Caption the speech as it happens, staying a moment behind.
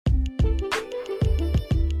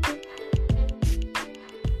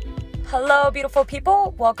Hello, beautiful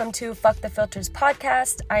people. Welcome to Fuck the Filters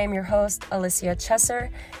podcast. I am your host, Alicia Chesser,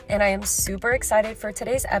 and I am super excited for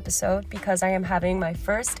today's episode because I am having my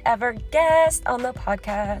first ever guest on the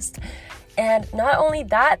podcast. And not only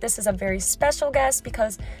that, this is a very special guest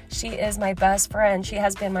because she is my best friend. She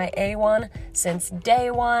has been my A1 since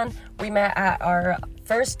day one. We met at our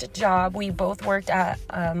first job. We both worked at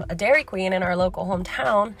a Dairy Queen in our local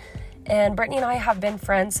hometown. And Brittani and I have been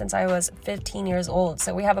friends since I was 15 years old.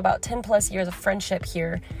 So we have about 10 plus years of friendship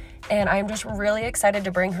here. And I'm just really excited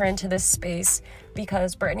to bring her into this space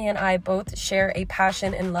because Brittani and I both share a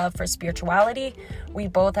passion and love for spirituality. We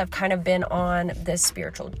both have kind of been on this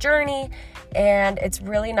spiritual journey. And it's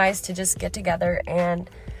really nice to just get together and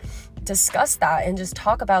discuss that and just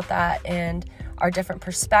talk about that and our different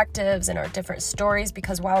perspectives and our different stories.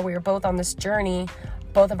 Because while we are both on this journey,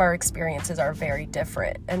 both of our experiences are very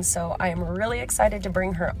different. And so I am really excited to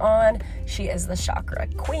bring her on. She is the chakra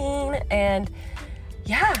queen. And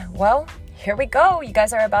yeah, well, here we go. You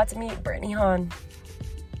guys are about to meet Brittani Hahn.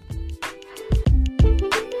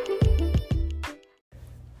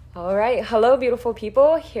 All right. Hello, beautiful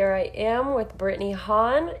people. Here I am with Brittani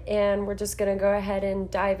Hahn, and we're just going to go ahead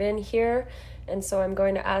and dive in here. And so I'm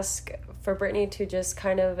going to ask for Brittani to just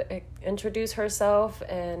kind of introduce herself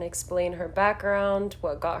and explain her background,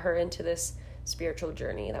 what got her into this spiritual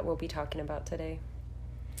journey that we'll be talking about today.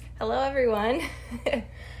 Hello, everyone.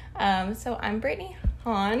 So I'm Brittani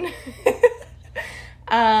Hahn.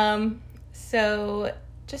 So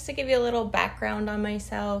just to give you a little background on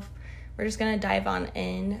myself, we're just going to dive on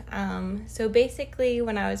in. So basically,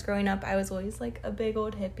 when I was growing up, I was always like a big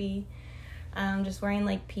old hippie, just wearing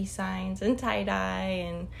like peace signs and tie-dye,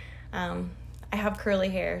 and I have curly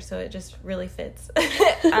hair, so it just really fits.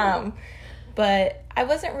 But I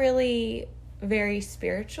wasn't really very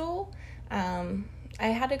spiritual. I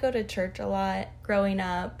had to go to church a lot growing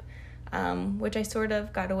up, which I sort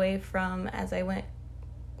of got away from as I went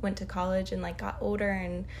to college and like got older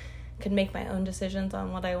and could make my own decisions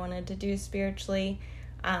on what I wanted to do spiritually.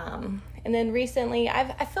 And then recently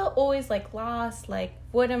I felt always like lost, like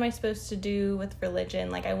what am I supposed to do with religion?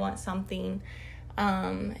 Like I want something.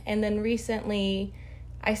 And then recently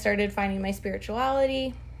I started finding my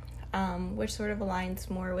spirituality, which sort of aligns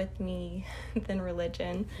more with me than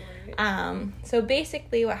religion. Right. So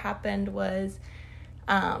basically what happened was,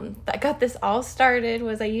 that got this all started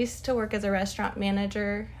was I used to work as a restaurant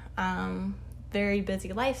manager, very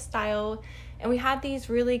busy lifestyle. And we had these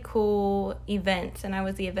really cool events, and I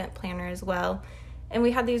was the event planner as well. And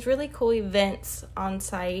we had these really cool events on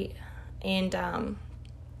site, and,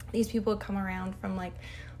 these people would come around from like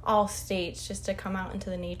all states just to come out into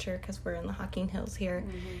the nature because we're in the Hocking Hills here.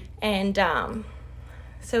 Mm-hmm. And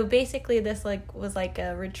so basically this like was like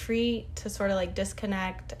a retreat to sort of like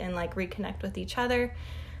disconnect and like reconnect with each other.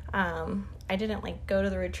 I didn't like go to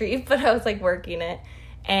the retreat, but I was like working it.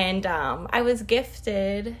 And I was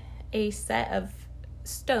gifted a set of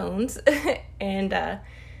stones and I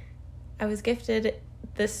was gifted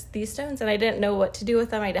these stones, and I didn't know what to do with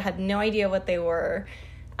them. I had no idea what they were.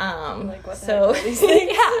 Like what the heck are these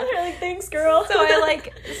things? Yeah. You're like, thanks, girl. So I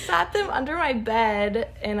like sat them under my bed,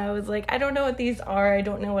 and I was like, I don't know what these are. I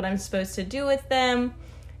don't know what I'm supposed to do with them.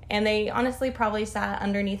 And they honestly probably sat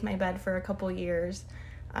underneath my bed for a couple years.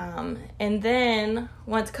 And then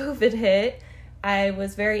once COVID hit, I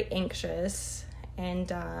was very anxious,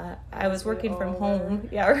 and I was working from home.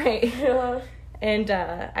 Yeah, right. Yeah. And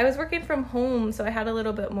I was working from home, so I had a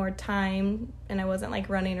little bit more time, and I wasn't like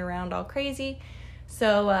running around all crazy.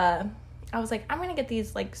 So I was like, I'm going to get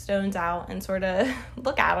these like stones out and sort of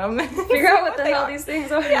look at them. Figure out what the hell these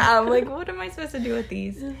things are. Yeah, I'm like, what am I supposed to do with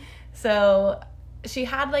these? So she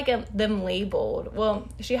had like them labeled. Well,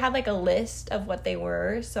 she had like a list of what they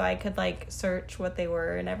were, so I could like search what they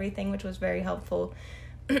were and everything, which was very helpful.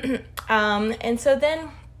 And so then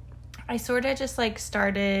I sort of just like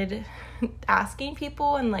started asking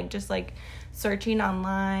people and like just like searching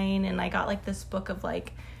online, and I got like this book of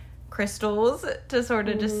like crystals to sort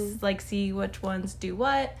of just like see which ones do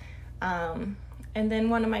what. And then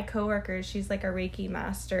one of my coworkers, she's like a Reiki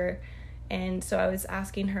master, and so I was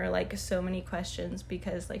asking her like so many questions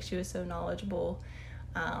because like she was so knowledgeable.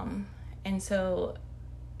 And so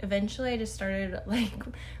eventually I just started like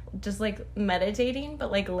just like meditating, but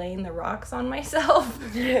like laying the rocks on myself.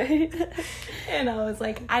 And I was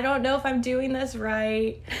like, I don't know if I'm doing this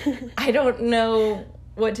right. I don't know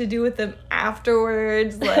what to do with them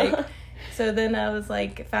afterwards. Like, so then I was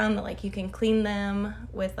like, found that like you can clean them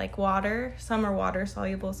with like water. Some are water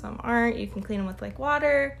soluble, some aren't. You can clean them with like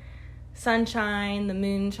water, sunshine, the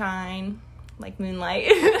moonshine, like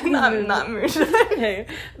moonlight. not moonshine. Hey,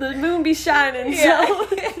 the moon be shining, yeah. so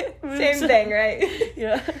foods. Same thing, right?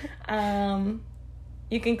 Yeah.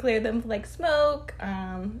 You can clear them with like smoke,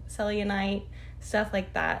 cellulite, stuff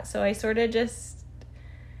like that. So I sort of just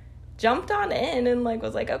jumped on in and like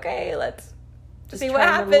was like, okay, let's just see what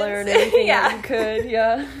happens. To learn everything that you could,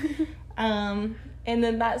 yeah. And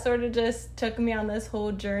then that sort of just took me on this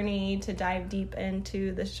whole journey to dive deep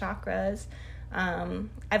into the chakras.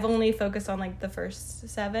 I've only focused on like the first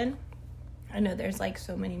 7. I know there's like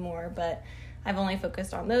so many more, but I've only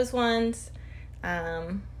focused on those ones.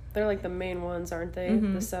 They're like the main ones, aren't they?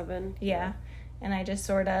 Mm-hmm. The 7. Yeah. And I just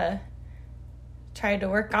sort of tried to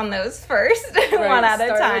work on those first, right, one at a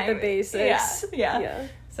time. Start with the basics. Yeah.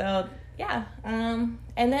 So, yeah. And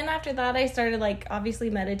then after that, I started, like, obviously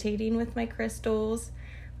meditating with my crystals.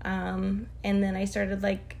 And then I started,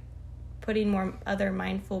 like, putting more other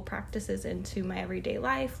mindful practices into my everyday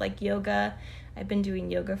life, like yoga. I've been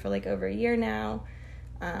doing yoga for, like, over a year now.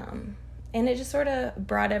 And it just sort of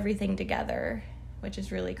brought everything together, which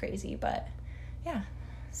is really crazy, but yeah.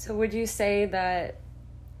 So would you say that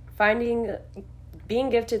being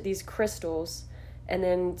gifted these crystals and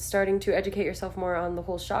then starting to educate yourself more on the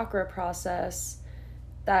whole chakra process,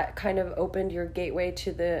 that kind of opened your gateway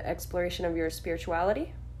to the exploration of your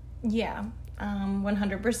spirituality? Yeah,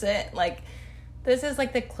 100%. Like, this is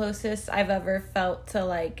like the closest I've ever felt to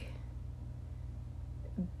like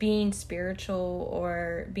being spiritual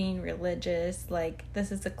or being religious. Like,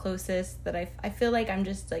 this is the closest that I feel like I'm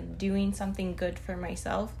just like doing something good for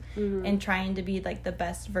myself, mm-hmm. and trying to be like the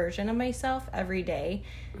best version of myself every day.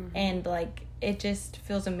 Mm-hmm. And like, it just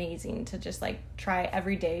feels amazing to just like try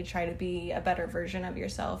to be a better version of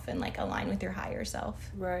yourself and like align with your higher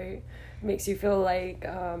self. Right. Makes you feel like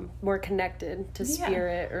more connected to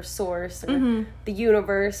spirit or source or mm-hmm. the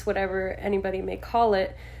universe, whatever anybody may call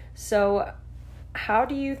it. So how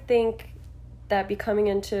do you think that becoming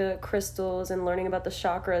into crystals and learning about the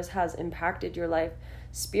chakras has impacted your life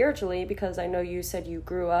spiritually? Because I know you said you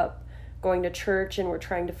grew up going to church and were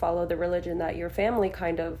trying to follow the religion that your family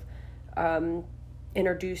kind of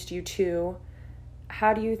introduced you to.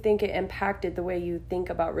 How do you think it impacted the way you think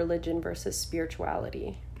about religion versus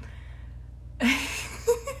spirituality?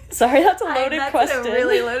 Sorry, that's a loaded question. That's a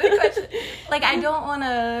really loaded question. Like, I don't want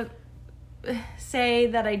to say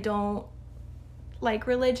that I don't like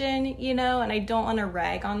religion, you know, and I don't want to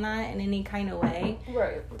rag on that in any kind of way.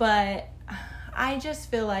 Right. But I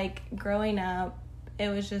just feel like growing up, it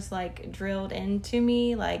was just like drilled into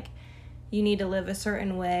me, like, you need to live a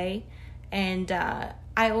certain way. And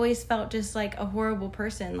I always felt just like a horrible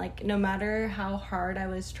person. Like, no matter how hard I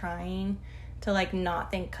was trying to like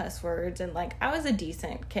not think cuss words, and like, I was a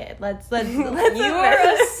decent kid. Let's you were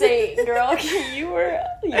a saint, girl. You were,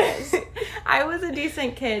 yes. I was a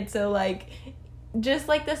decent kid, so like, just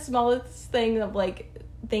like the smallest thing of like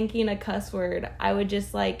thinking a cuss word, I would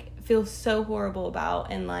just like feel so horrible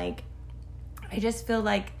about. And like, I just feel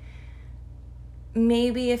like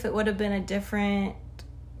maybe if it would have been a different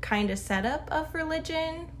kind of setup of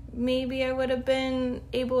religion, maybe I would have been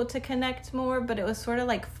able to connect more, but it was sort of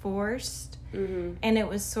like forced. Mm-hmm. And it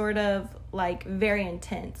was sort of like very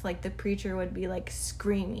intense. Like, the preacher would be like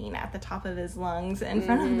screaming at the top of his lungs in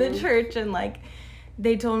front of the church, and like,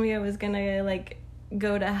 they told me I was gonna like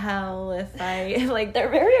go to hell if I like. They're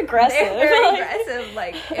very aggressive. Aggressive.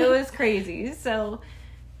 Like, it was crazy. So,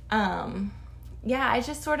 yeah, I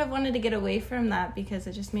just sort of wanted to get away from that because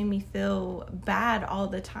it just made me feel bad all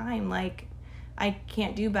the time. Like, I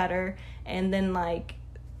can't do better. And then like,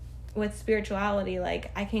 with spirituality,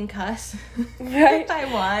 like, I can cuss right. if I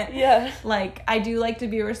want. Yeah. Like, I do like to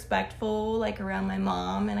be respectful, like, around my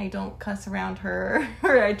mom, and I don't cuss around her,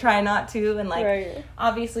 or I try not to. And like, right.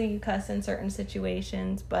 Obviously you cuss in certain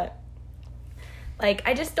situations, but like,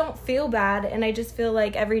 I just don't feel bad. And I just feel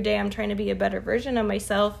like every day I'm trying to be a better version of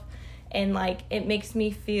myself. And like, it makes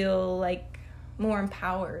me feel like more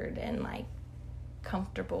empowered and like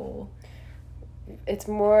comfortable. It's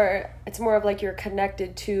more of like you're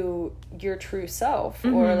connected to your true self,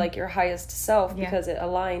 mm-hmm. or like your highest self, because it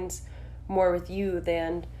aligns more with you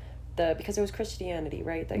than because it was Christianity,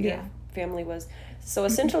 right? That your family was. So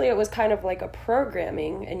essentially it was kind of like a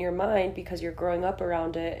programming in your mind because you're growing up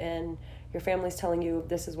around it and your family's telling you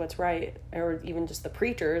this is what's right, or even just the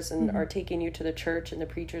preachers and mm-hmm. are taking you to the church and the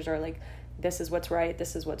preachers are like, this is what's right,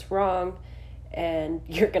 this is what's wrong, and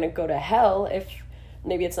you're going to go to hell if...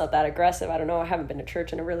 Maybe it's not that aggressive. I don't know. I haven't been to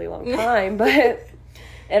church in a really long time, but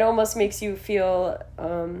it almost makes you feel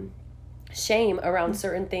shame around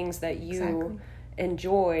certain things that you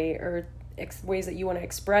enjoy, or ways that you want to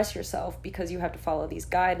express yourself, because you have to follow these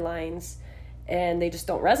guidelines. and they just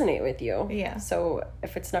don't resonate with you. Yeah. So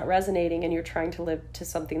if it's not resonating and you're trying to live to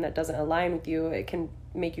something that doesn't align with you, it can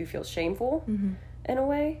make you feel shameful in a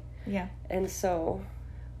way. Yeah. And so...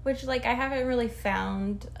 Which, like, I haven't really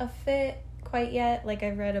found a fit quite yet. Like,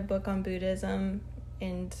 I've read a book on Buddhism,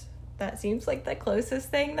 and that seems like the closest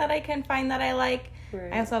thing that I can find that I like.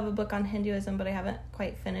 Right. I also have a book on Hinduism, but I haven't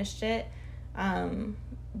quite finished it.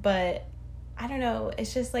 But I don't know.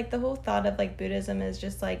 It's just, like, the whole thought of, like, Buddhism is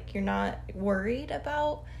just, like, you're not worried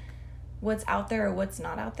about what's out there or what's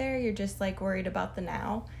not out there. You're just, like, worried about the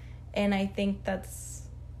now. And I think that's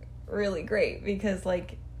really great because,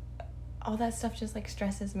 like, all that stuff just, like,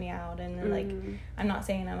 stresses me out. And, like, I'm not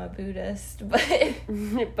saying I'm a Buddhist, but...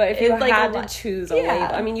 but if you like had to choose a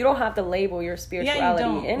label... I mean, you don't have to label your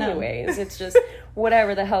spirituality anyways. No. It's just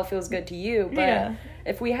whatever the hell feels good to you. But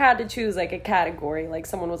if we had to choose, like, a category, like,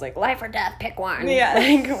 someone was like, life or death, pick one. Yeah.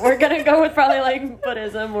 Like, we're gonna go with probably, like,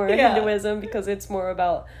 Buddhism or Hinduism because it's more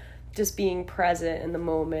about just being present in the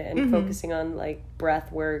moment and focusing on, like, breath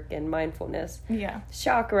work and mindfulness. Yeah.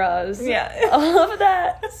 Chakras. Yeah. All of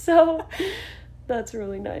that. So that's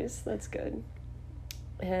really nice. That's good.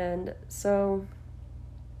 And so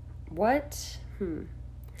what...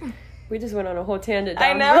 We just went on a whole tangent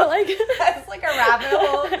down. I know. Like, it's like a rabbit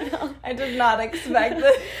hole. I did not expect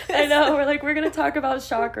this. I know. We're like, we're going to talk about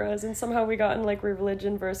chakras, and somehow we got in, like,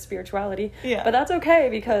 religion versus spirituality. Yeah. But that's okay,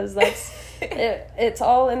 because that's... it's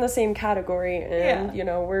all in the same category, and, you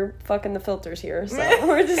know, we're fucking the filters here, so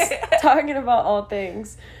we're just talking about all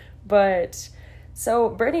things. But... So,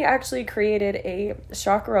 Brittani actually created a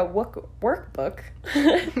chakra workbook,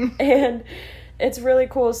 and... It's really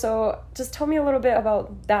cool. So just tell me a little bit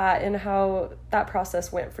about that and how that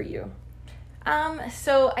process went for you.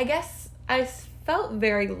 So I guess I felt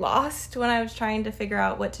very lost when I was trying to figure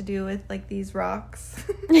out what to do with, like, these rocks.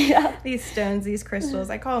 These stones, these crystals.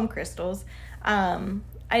 I call them crystals. I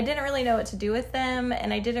didn't really know what to do with them,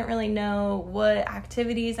 and I didn't really know what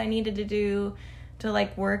activities I needed to do to,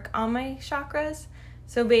 like, work on my chakras.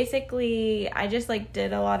 So basically, I just, like,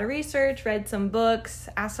 did a lot of research, read some books,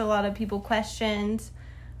 asked a lot of people questions,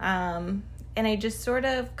 and I just sort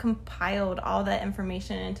of compiled all that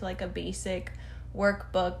information into, like, a basic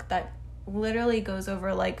workbook that literally goes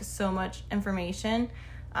over, like, so much information,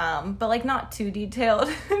 but, like, not too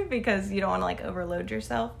detailed because you don't want to, like, overload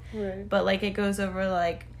yourself. Right. But, like, it goes over,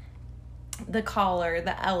 like, the color,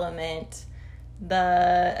 the element,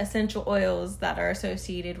 the essential oils that are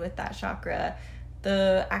associated with that chakra,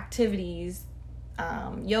 the activities,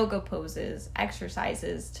 yoga poses,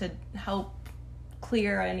 exercises to help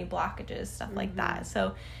clear any blockages, stuff like that.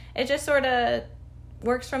 So it just sort of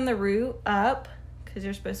works from the root up, because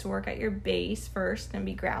you're supposed to work at your base first and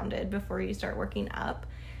be grounded before you start working up.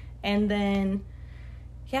 And then,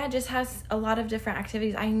 it just has a lot of different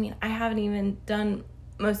activities. I mean, I haven't even done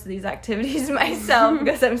most of these activities myself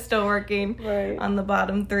because I'm still working on the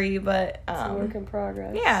bottom 3, but it's a work in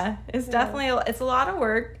progress. It's definitely it's a lot of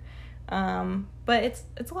work, but it's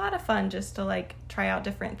a lot of fun just to, like, try out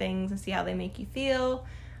different things and see how they make you feel.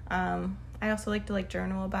 I also like to, like,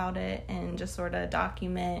 journal about it and just sort of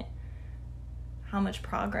document how much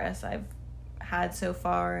progress I've had so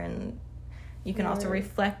far, and you can also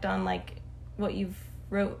reflect on, like, what you've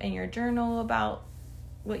wrote in your journal about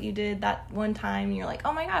what you did that one time, and you're like,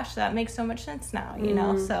 oh my gosh, that makes so much sense now, you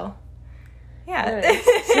know? So,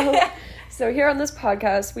 So here on this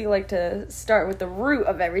podcast, we like to start with the root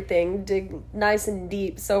of everything, dig nice and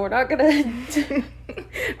deep. So we're not gonna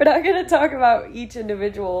talk about each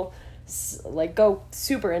individual, like, go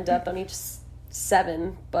super in depth on each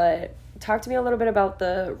 7, but talk to me a little bit about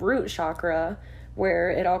the root chakra,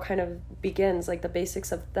 where it all kind of begins, like the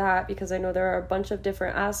basics of that, because I know there are a bunch of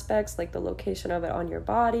different aspects, like the location of it on your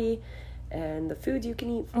body and the foods you can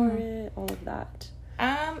eat for it, all of that.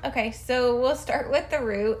 Okay, so we'll start with the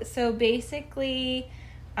root. So basically,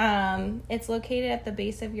 it's located at the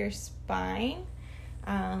base of your spine.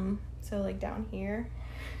 So, like, down here.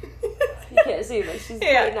 You can't see, but she's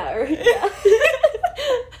doing that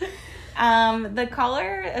right. The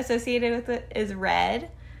color associated with it is red.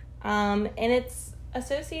 And it's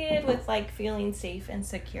associated with, like, feeling safe and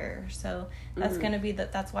secure. So that's going to be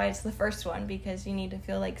that's why it's the first one, because you need to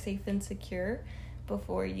feel, like, safe and secure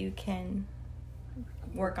before you can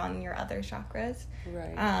work on your other chakras.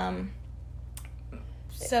 Right.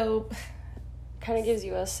 So kind of gives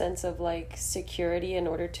you a sense of, like, security in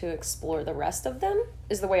order to explore the rest of them,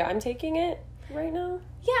 is the way I'm taking it right now.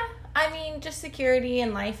 Yeah. I mean, just security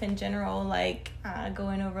in life in general, like,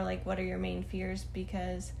 going over, like, what are your main fears,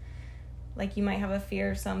 because, like, you might have a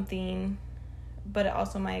fear of something, but it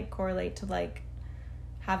also might correlate to, like,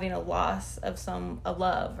 having a loss of a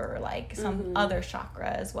love or like some other chakra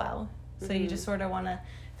as well. So you just sort of want to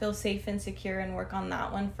feel safe and secure and work on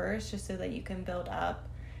that one first, just so that you can build up.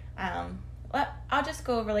 I'll just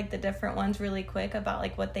go over like the different ones really quick about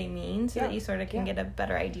like what they mean, so that you sort of can get a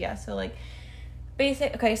better idea. So like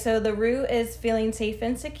so the root is feeling safe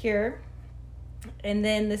and secure, and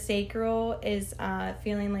then the sacral is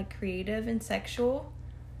feeling like creative and sexual.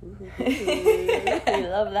 I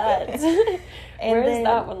love that. Where is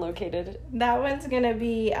that one located? That one's gonna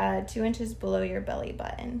be 2 inches below your belly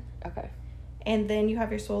button. Okay. And then you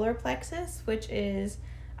have your solar plexus, which is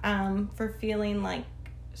for feeling like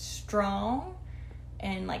strong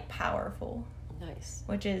and like powerful. Nice.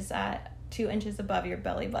 Which is 2 inches above your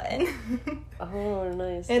belly button. Oh,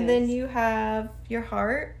 nice. And then you have your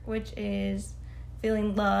heart, which is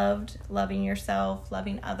feeling loved, loving yourself,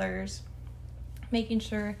 loving others, making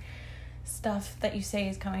sure stuff that you say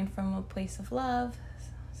is coming from a place of love.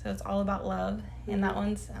 So it's all about love. And that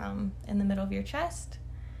one's in the middle of your chest.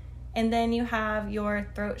 And then you have your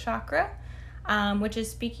throat chakra, which is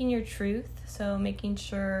speaking your truth. So making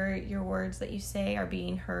sure your words that you say are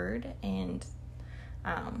being heard, and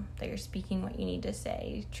that you're speaking what you need to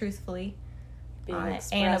say truthfully. And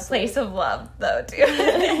a place of love, though, too.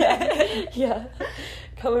 Yeah.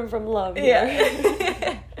 Coming from love.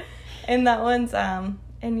 Yeah. And that one's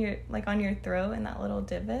in your, like, on your throat in that little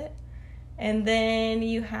divot. And then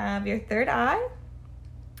you have your third eye,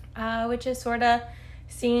 which is sort of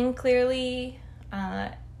seeing clearly,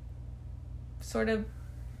 sort of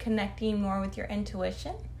connecting more with your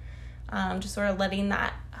intuition, just sort of letting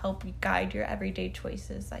that help you guide your everyday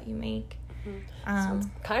choices that you make. So it's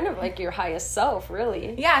kind of like your highest self,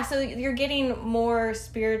 really. Yeah, so you're getting more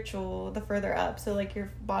spiritual the further up. So like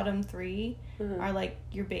your bottom 3 are like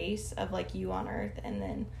your base of like you on earth, and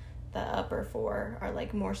then the upper 4 are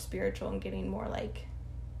like more spiritual and getting more like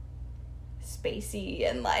spacey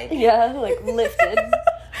and like like lifted,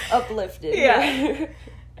 uplifted. Yeah.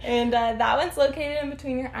 And that one's located in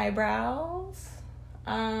between your eyebrows.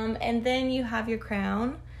 And then you have your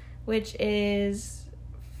crown, which is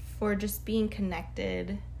for just being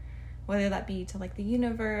connected, whether that be to like the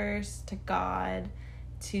universe, to God,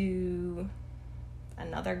 to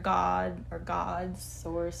another god or gods,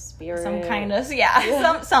 source, spirit, some kind of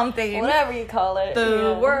something, whatever you call it,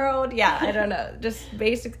 the world. I don't know, just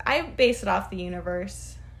I base it off the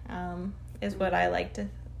universe, is what I like to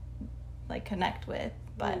like connect with.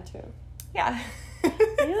 But me too. Yeah.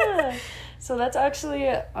 So that's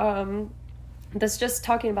actually that's just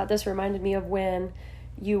talking about this reminded me of when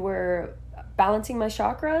you were balancing my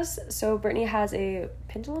chakras. So Brittany has a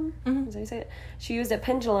pendulum. Is that how you say it? She used a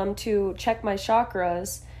pendulum to check my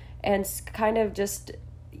chakras, and kind of just,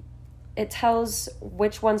 it tells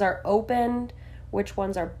which ones are open, which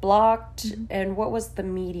ones are blocked, and what was the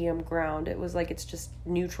medium ground. It was like, it's just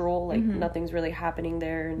neutral, like nothing's really happening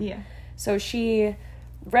there. And so she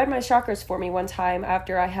read my chakras for me one time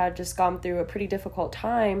after I had just gone through a pretty difficult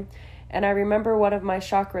time. And I remember one of my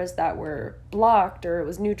chakras that were blocked, or it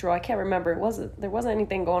was neutral. I can't remember. There wasn't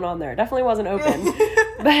anything going on there. It definitely wasn't open.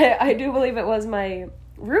 But I do believe it was my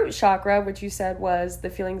root chakra, which you said was the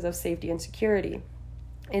feelings of safety and security.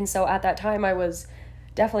 And so at that time, I was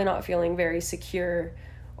definitely not feeling very secure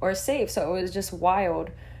or safe. So it was just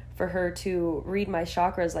wild for her to read my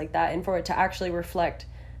chakras like that, and for it to actually reflect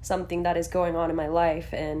something that is going on in my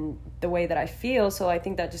life and the way that I feel. So I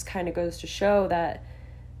think that just kind of goes to show that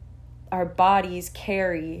our bodies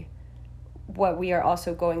carry what we are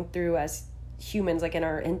also going through as humans, like in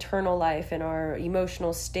our internal life and our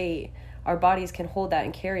emotional state. Our bodies can hold that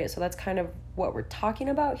and carry it. So that's kind of what we're talking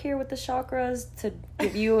about here with the chakras, to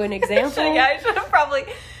give you an example. I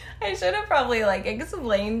should have probably like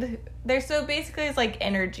explained. They're so basically it's like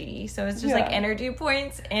energy. So it's just like energy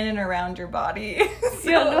points in and around your body.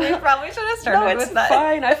 We probably should have started with that. It's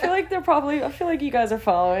fine. I feel like you guys are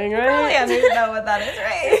following, right? You probably know what that is,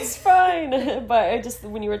 right? It's fine. But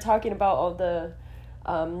when you were talking about all the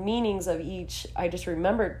meanings of each, I just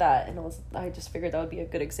remembered that, and I just figured that would be a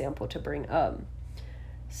good example to bring up.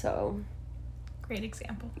 So great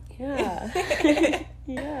example. Yeah.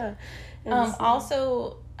 Yeah.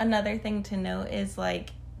 Also, another thing to note is like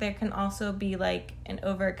there can also be like an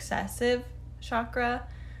over excessive chakra.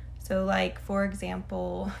 So like, for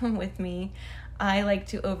example, with me, I like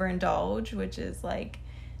to overindulge, which is like,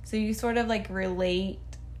 so you sort of like relate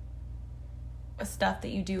stuff that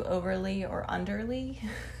you do overly or underly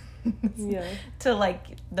to like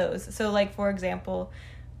those. So like, for example,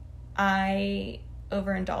 I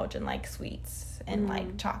overindulge in like sweets and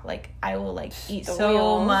like chocolate. Like I will like eat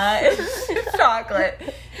so much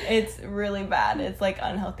chocolate. It's really bad. It's like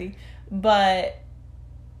unhealthy. But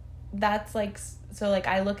that's like, so like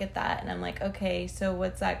I look at that and I'm like, okay, so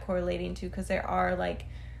what's that correlating to? Because there are like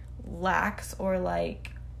lacks or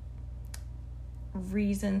like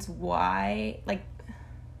reasons why, like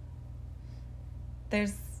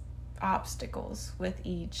there's obstacles with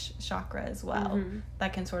each chakra as well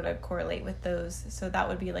that can sort of correlate with those. So that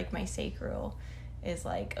would be like my sacral is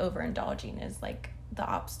like overindulging is like the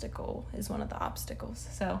obstacle, is one of the obstacles.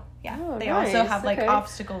 So yeah, they also have like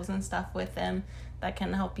obstacles and stuff with them that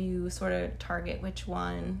can help you sort of target which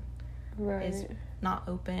one is not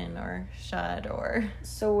open or shut. Or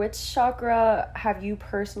so which chakra have you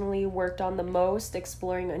personally worked on the most,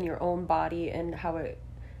 exploring in your own body and how it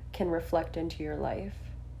can reflect into your life?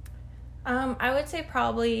 I would say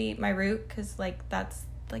probably my root, because like that's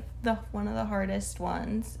like the one of the hardest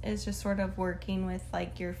ones, is just sort of working with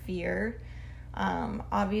like your fear.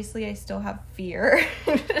 Obviously I still have fear.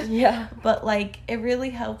 Yeah. But like it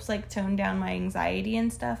really helps like tone down my anxiety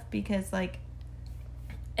and stuff, because like,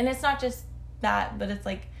 and it's not just that, but it's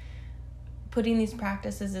like putting these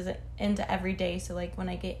practices into every day. So like when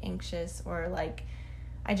I get anxious or like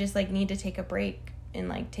I just like need to take a break and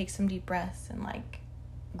like take some deep breaths and like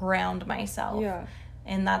ground myself. Yeah.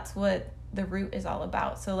 And that's what the root is all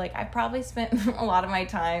about. So like I probably spent a lot of my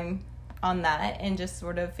time on that and just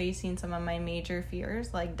sort of facing some of my major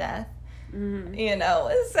fears like death. You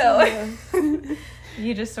know, so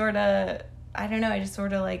you just sort of, I don't know, I just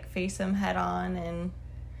sort of like face them head on and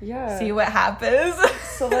see what happens.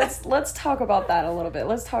 So let's talk about that a little bit.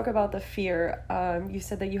 Let's talk about the fear. You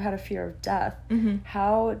said that you had a fear of death.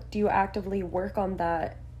 How do you actively work on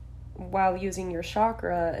that while using your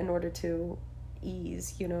chakra in order to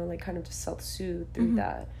ease, you know, like kind of just self-soothe through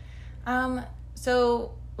that?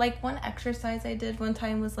 So like one exercise I did one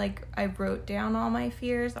time was like I wrote down all my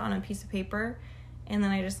fears on a piece of paper and then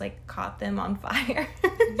I just like caught them on fire.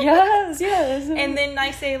 Yes. And then I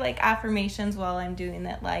say like affirmations while I'm doing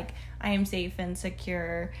that, like I am safe and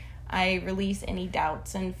secure. I release any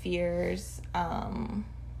doubts and fears.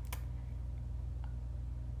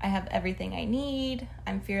 I have everything I need.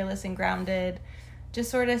 I'm fearless and grounded. Just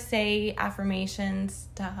sort of say affirmations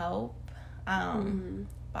to help.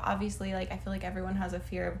 But obviously, like, I feel like everyone has a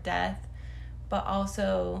fear of death. But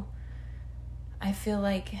also, I feel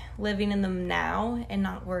like living in the now and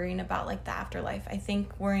not worrying about, like, the afterlife. I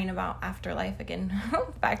think worrying about afterlife, again,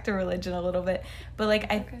 back to religion a little bit. But, like,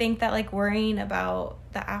 I think that, like, worrying about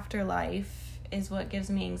the afterlife is what gives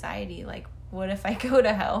me anxiety. Like, what if I go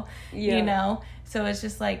to hell? Yeah. You know? So it's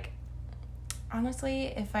just, like, honestly,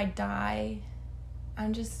 if I die,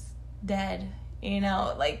 I'm just dead. You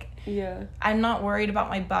know, like, I'm not worried about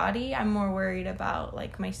my body. I'm more worried about,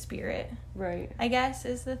 like, my spirit. Right. I guess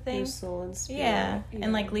is the thing. Your soul and spirit. Yeah.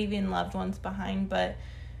 And, like, leaving loved ones behind. But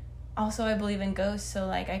also I believe in ghosts, so,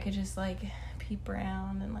 like, I could just, like, peep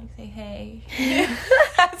around and, like, say, hey.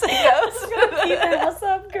 That's a ghost. What's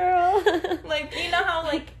up, girl? Like, you know how,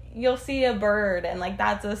 like, you'll see a bird and, like,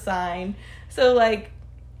 that's a sign. So, like,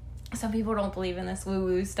 some people don't believe in this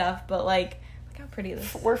woo-woo stuff, but, like, how pretty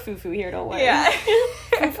this is. We're foo-foo here, don't worry. Yeah.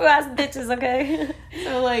 Foo-foo ass bitches, okay?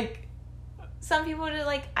 So, like, some people would,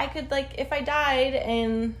 like, I could, like, if I died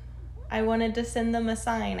and I wanted to send them a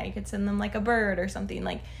sign, I could send them, like, a bird or something,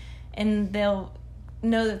 like, and they'll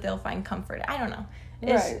know that they'll find comfort. I don't know.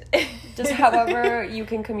 Right. Just however you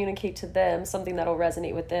can communicate to them something that'll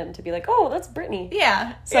resonate with them to be like, oh, that's Brittany.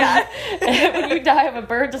 Yeah. So when you die, if a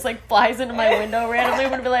bird just like flies into my window randomly, I'm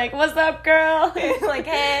gonna be like, what's up, girl? Like,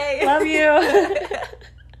 hey. Love you.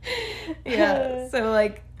 Yeah. So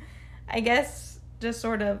like, I guess just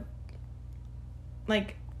sort of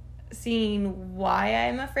like seeing why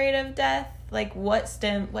I'm afraid of death, like why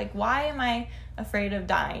am I afraid of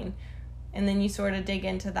dying? And then you sort of dig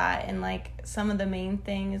into that, and like some of the main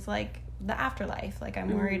thing is like the afterlife. Like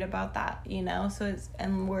I'm worried about that, you know. So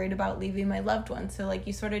I'm worried about leaving my loved ones. So like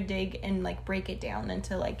you sort of dig and like break it down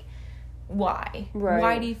into like why. Right.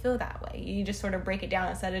 Why do you feel that way? You just sort of break it down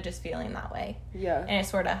instead of just feeling that way. Yeah. And it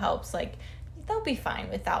sort of helps. Like they'll be fine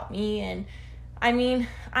without me, and I mean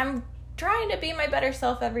I'm trying to be my better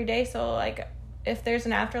self every day. So like if there's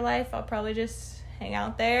an afterlife, I'll probably just hang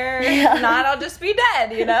out there. Yeah. If not, I'll just be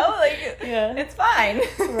dead, you know? Like, it's fine.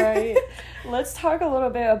 Right. Let's talk a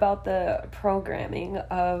little bit about the programming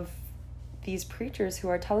of these preachers who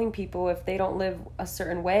are telling people if they don't live a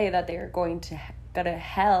certain way that they are going to go to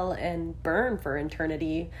hell and burn for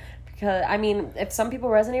eternity. Because, I mean, if some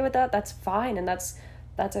people resonate with that, that's fine and that's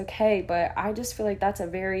okay. But I just feel like that's a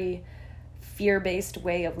very fear-based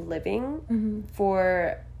way of living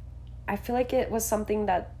I feel like it was something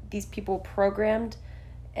that these people programmed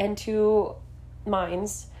into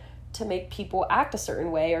minds to make people act a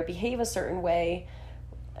certain way or behave a certain way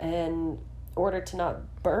in order to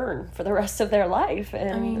not burn for the rest of their life.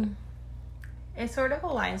 And I mean, it sort of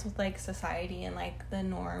aligns with, like, society and, like, the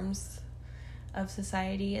norms of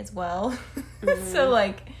society as well. So,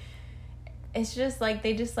 like, it's just, like,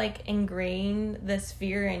 they just, like, ingrain this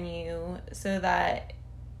fear in you so that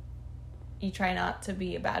you try not to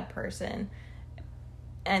be a bad person.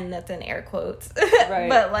 And that's in air quotes. Right.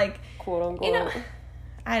 But, like, quote unquote. You know,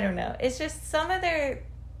 I don't know. It's just some of their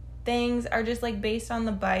things are just, like, based on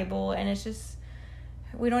the Bible, and it's just,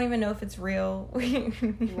 we don't even know if it's real.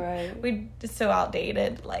 Right. We just so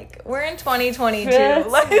outdated. Like, we're in 2022.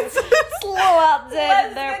 Let's a little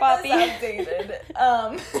outdated there, Poppy. Outdated.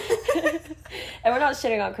 And we're not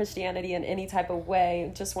shitting on Christianity in any type of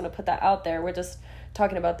way. Just want to put that out there. We're just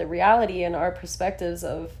talking about the reality and our perspectives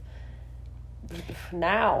of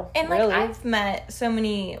now. And, really. like, I've met so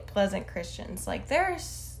many pleasant Christians. Like,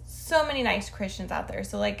 there's so many nice Christians out there.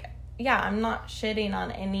 So, like, yeah, I'm not shitting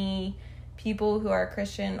on any people who are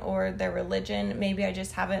Christian or their religion. Maybe I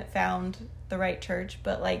just haven't found the right church.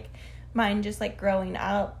 But, like, mine, just, like, growing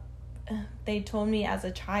up, they told me as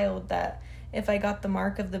a child that if I got the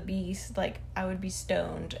mark of the beast, like, I would be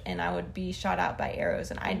stoned and I would be shot out by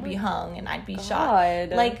arrows and I'd be hung and I'd be shot.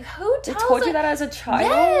 Like, who They told you that as a child?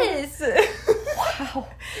 Yes. Wow.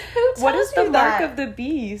 Who tells What is the you mark that? of the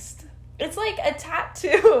beast? It's like a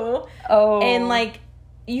tattoo. Oh. And, like,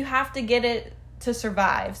 you have to get it to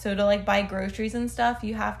survive. So to, like, buy groceries and stuff,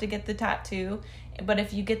 you have to get the tattoo. But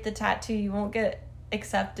if you get the tattoo, you won't get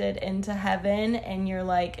accepted into heaven, and you're,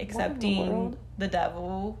 like, accepting the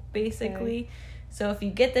devil, basically. Okay. So if you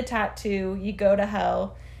get the tattoo, you go to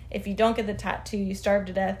hell. If you don't get the tattoo, you starve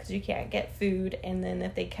to death because you can't get food, and then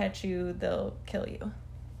if they catch you, they'll kill you.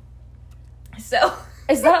 So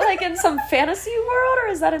is that, like, in some fantasy world, or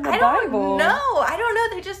is that in the Bible? No, I don't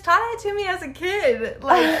know. They just taught it to me as a kid.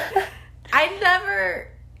 Like, I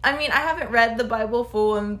haven't read the Bible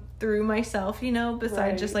full and through myself, you know,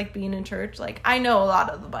 besides just, like, being in church. Like, I know a lot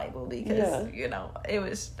of the Bible because, you know, I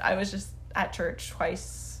was just at church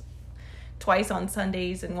twice on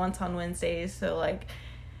Sundays and once on Wednesdays. So, like,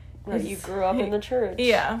 you grew up in the church.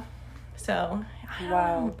 Yeah. So,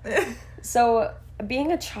 wow. So,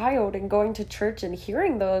 being a child and going to church and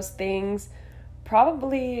hearing those things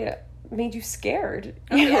probably made you scared.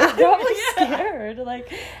 You were probably scared.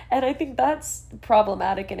 Like, and I think that's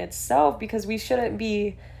problematic in itself, because we shouldn't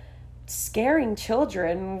be scaring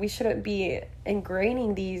children. We shouldn't be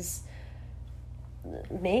ingraining these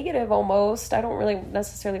negative, almost, I don't really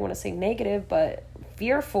necessarily want to say negative, but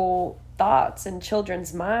fearful thoughts in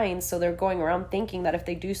children's minds. So they're going around thinking that if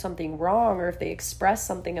they do something wrong, or if they express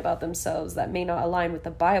something about themselves that may not align with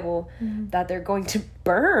the Bible, that they're going to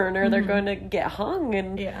burn, or they're going to get hung.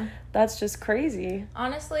 And that's just crazy.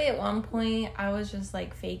 Honestly, at one point I was just,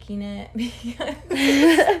 like, faking it because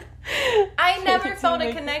I never felt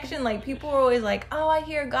a connection. Like, people were always like, oh, I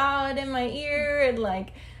hear God in my ear, and,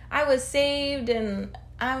 like, I was saved, and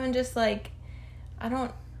I'm just like, I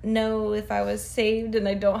don't know if I was saved and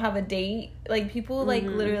I don't have a date. Like, people, like,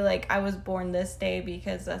 literally, like, I was born this day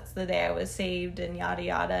because that's the day I was saved, and yada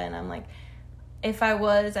yada. And I'm like, if I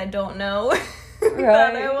was, I don't know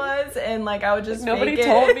that I was. And, like, I would just nobody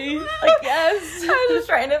told me. Like, yes. I was just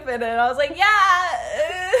trying to fit in. I was like,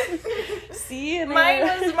 yeah. See, mine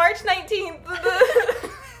was March 19th.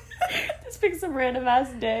 Just pick some random ass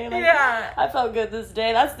day. Like, I felt good this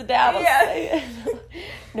day. That's the day I was saying.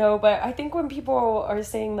 No, but I think when people are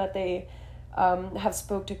saying that they have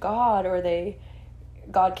spoke to God, or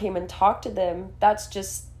God came and talked to them, that's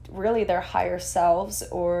just really their higher selves,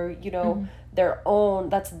 or, you know, their own,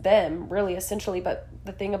 that's them, really, essentially. But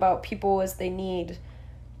the thing about people is they need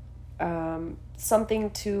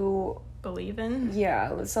something to believe in.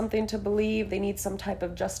 Yeah, something to believe. They need some type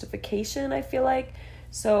of justification, I feel like.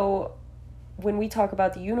 So when we talk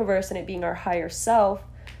about the universe and it being our higher self,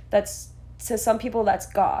 that's, to some people, that's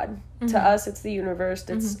God. To us, it's the universe,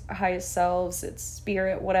 it's highest selves, it's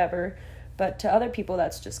spirit, whatever. But to other people,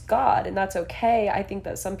 that's just God, and that's okay. I think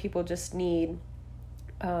that some people just need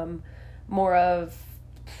more of,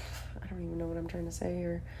 I don't even know what I'm trying to say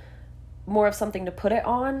here, more of something to put it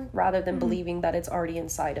on, rather than believing that it's already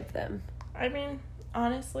inside of them. I mean,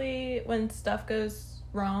 honestly, when stuff goes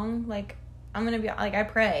wrong, like, I'm going to be, like, I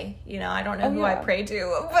pray, you know, I don't know who I pray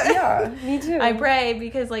to. But yeah, me too. I pray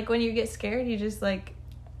because, like, when you get scared, you just, like,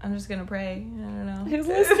 I'm just going to pray. I don't know. Who's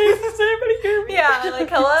listening? Does anybody hear me? Yeah, like,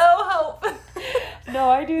 hello, help. No,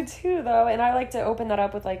 I do too, though. And I like to open that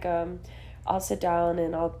up with, like, I'll sit down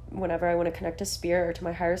and whenever I want to connect to spirit, or to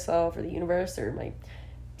my higher self, or the universe, or my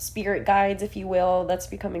spirit guides, if you will. That's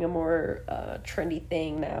becoming a more trendy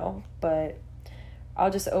thing now. But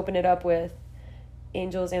I'll just open it up with,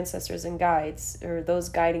 angels, ancestors, and guides, or those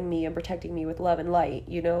guiding me and protecting me with love and light,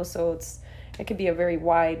 you know? So it could be a very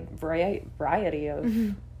wide variety of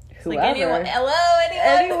whoever. Like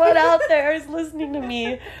anyone out there is listening to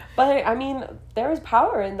me. But I mean, there's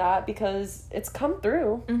power in that because it's come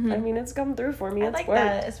through. I mean, it's come through for me. I it's like worked.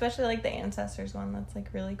 that, especially like the ancestors one. That's like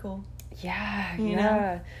really cool. Yeah, You yeah.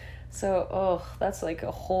 know? So, that's like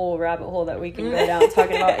a whole rabbit hole that we can go down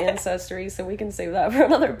talking about ancestry. So we can save that for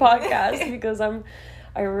another podcast because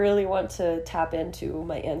I really want to tap into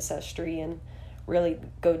my ancestry and really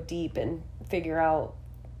go deep and figure out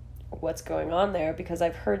what's going on there, because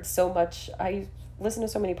I've heard so much. I listen to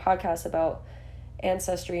so many podcasts about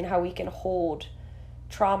ancestry and how we can hold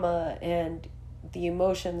trauma and the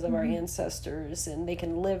emotions of our ancestors, and they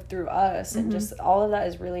can live through us, and just all of that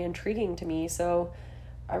is really intriguing to me. So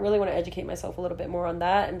I really want to educate myself a little bit more on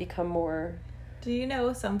that and become more. Do you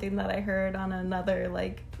know something that I heard on another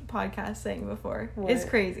like podcast saying before? What? It's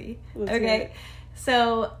crazy. Let's hear Okay. it.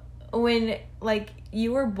 So when like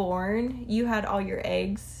you were born, you had all your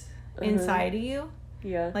eggs inside of you,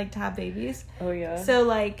 Yeah. like to have babies. Oh, yeah. So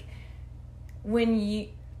like when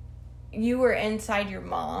you were inside your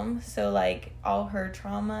mom, so like all her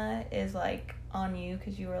trauma is like on you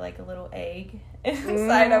because you were like a little egg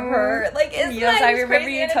inside of her. Like, isn't Yes, that I remember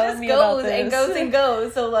crazy? you And it telling just me about goes this. and goes and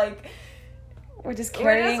goes. So like We're just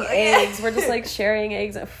carrying just- eggs. We're just like sharing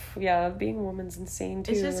eggs. Yeah, being a woman's insane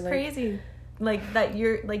too. it's just like, crazy. Like that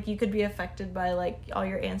you're like you could be affected by like all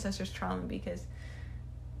your ancestors' trauma because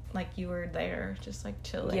like you were there just like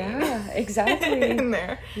chilling. Yeah, exactly. in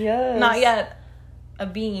there. Yes. Not yet a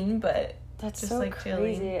bean, but That's just so like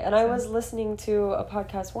crazy. chilling. And I So- was listening to a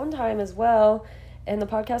podcast one time as well, and the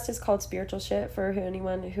podcast is called Spiritual Shit for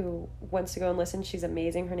anyone who wants to go and listen. She's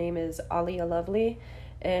amazing. Her name is Alia Lovely,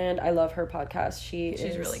 and I love her podcast. She's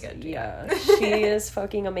really good, too. Yeah, she is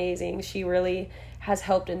fucking amazing. She really has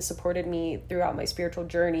helped and supported me throughout my spiritual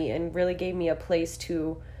journey and really gave me a place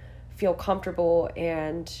to feel comfortable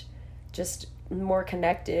and just more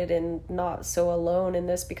connected and not so alone in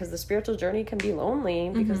this, because the spiritual journey can be lonely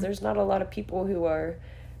because there's not a lot of people who are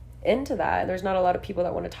into that. There's not a lot of people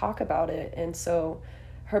that want to talk about it. And so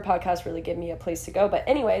her podcast really gave me a place to go. But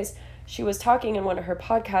anyways, she was talking in one of her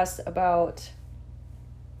podcasts about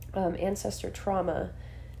ancestor trauma,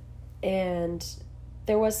 and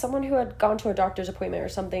there was someone who had gone to a doctor's appointment or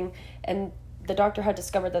something, and the doctor had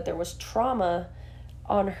discovered that there was trauma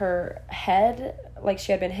on her head, like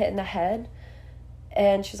she had been hit in the head.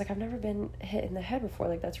 And she's like, I've never been hit in the head before,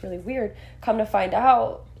 like that's really weird. Come to find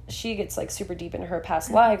out, she gets like super deep into her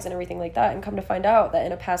past lives and everything like that, and come to find out that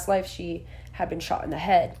in a past life she had been shot in the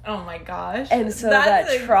head. oh my gosh. And so That's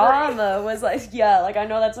that trauma was like, yeah, like I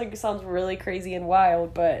know that's like sounds really crazy and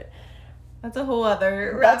wild, but that's a whole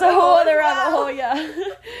other that's a whole other as rabbit well. hole. Yeah.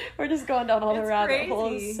 We're just going down all the It's rabbit crazy.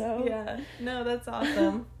 holes. So yeah, no, that's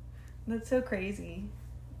awesome. That's so crazy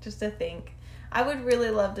just to think. I would really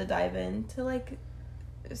love to dive in to like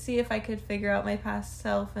see if I could figure out my past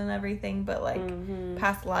self and everything, but like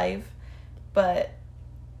past life. But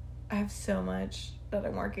I have so much that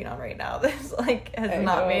I'm working on right now that's like has I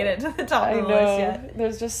not know. made it to the top I of the know. list yet.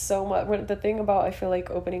 There's just so much. The thing about, I feel like,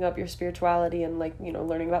 opening up your spirituality and like, you know,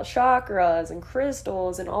 learning about chakras and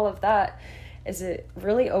crystals and all of that is it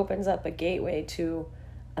really opens up a gateway to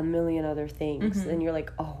a million other things. And you're like,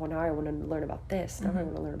 oh, well, now I want to learn about this. Now I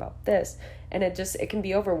want to learn about this. And it can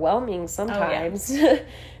be overwhelming sometimes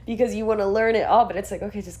because you want to learn it all, but it's like,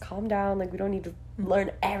 okay, just calm down. Like, we don't need to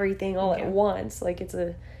learn everything all at once. Like, it's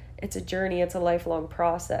a journey. It's a lifelong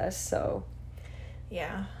process. So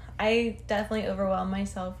Yeah, I definitely overwhelm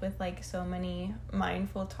myself with like so many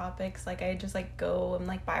mindful topics. Like I just like go and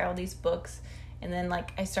like buy all these books, and then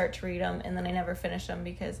like I start to read them, and then I never finish them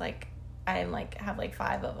because like I'm like have like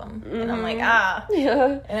 5 of them, and I'm like yeah.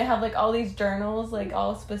 and I have like all these journals like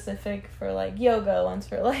all specific for like yoga, ones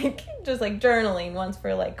for like just like journaling, ones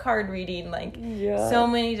for like card reading, like so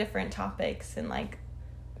many different topics, and like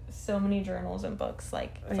so many journals and books.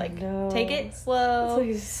 Like it's like take it slow,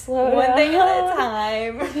 It's like, slow one down. thing at a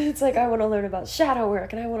time. It's like, I want to learn about shadow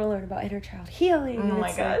work and I want to learn about inner child healing. Oh my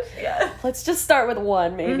It's gosh, like, yeah. let's just start with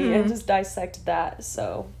one maybe and just dissect that.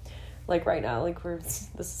 So like right now, like we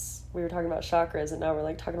were talking about chakras and now we're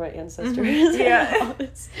like talking about ancestors. Yeah. and all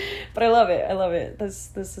this. But I love it.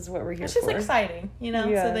 This is what we're here It's for. just exciting, you know?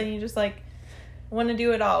 Yeah. So then you just like want to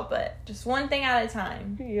do it all, but just one thing at a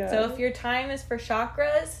time. Yeah. So if your time is for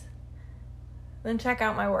chakras, then check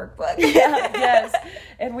out my workbook. Yes.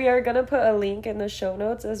 And we are going to put a link in the show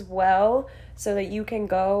notes as well so that you can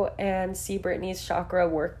go and see Brittani's chakra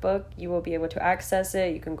workbook. You will be able to access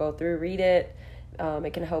it. You can go through, read it,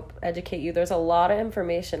 It can help educate you. There's a lot of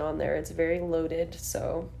information on there. It's very loaded.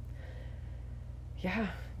 So yeah,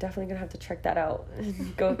 definitely gonna have to check that out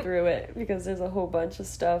and go through it because there's a whole bunch of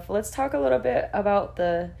stuff. Let's talk a little bit about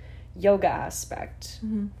the yoga aspect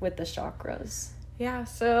with the chakras. Yeah,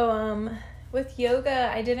 so with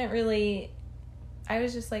yoga, I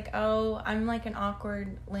was just like, oh, I'm like an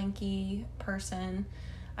awkward, lanky person.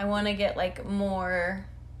 I want to get like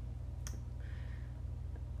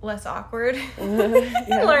less awkward.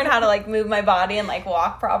 Learn how to like move my body and like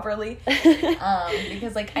walk properly.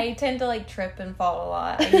 Because like I tend to like trip and fall a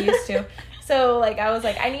lot. I used to. So like I was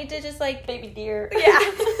like, I need to just like baby deer. Yeah.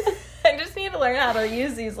 I just need to learn how to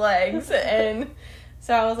use these legs. And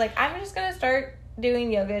so I was like, I'm just gonna start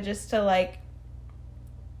doing yoga just to like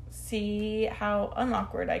see how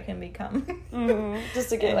unawkward I can become. Just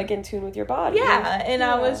to get like in tune with your body. Yeah, and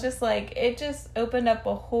I was just like, it just opened up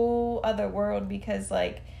a whole other world because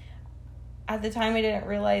like at the time I didn't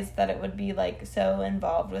realize that it would be like so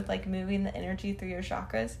involved with like moving the energy through your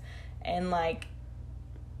chakras. And like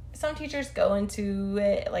some teachers go into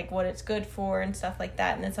it like what it's good for and stuff like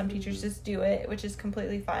that, and then some teachers just do it, which is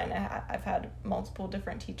completely fine. I've had multiple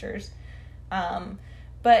different teachers,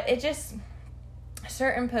 but it just,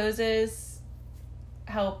 certain poses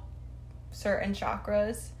help certain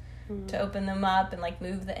chakras to open them up and like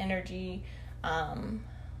move the energy, and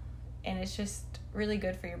it's just really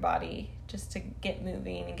good for your body just to get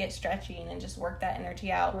moving and get stretching and just work that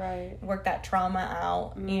energy out, work that trauma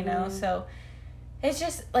out, you know. So it's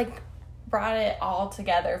just like brought it all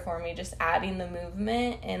together for me, just adding the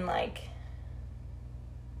movement and like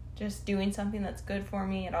just doing something that's good for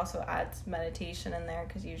me. It also adds meditation in there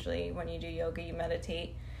because usually when you do yoga you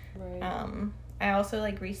meditate. I also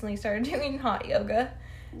like recently started doing hot yoga,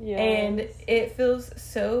 and it feels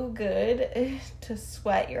so good to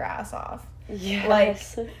sweat your ass off. Like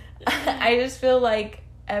I just feel like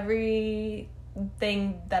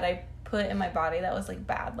everything that I put in my body that was like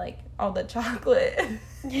bad, like all the chocolate and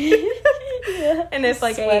if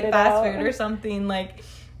like I ate fast food or something, like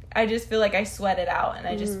I just feel like I sweat it out, and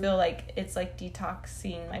I just feel like it's like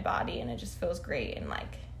detoxing my body, and it just feels great and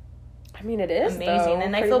like, I mean, it is amazing, though.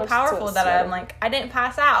 and I feel powerful that I'm like, I didn't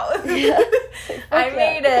pass out. I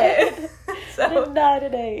made it. So I did die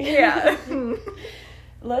today. Yeah.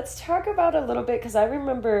 Let's talk about a little bit, because I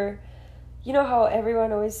remember, you know how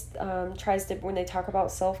everyone always tries to, when they talk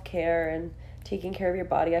about self-care and taking care of your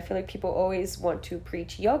body, I feel like people always want to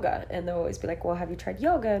preach yoga, and they'll always be like, well, have you tried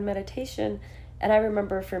yoga and meditation? And I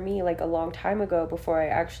remember for me, like a long time ago, before I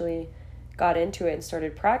actually got into it and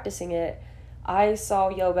started practicing it, I saw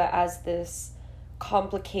yoga as this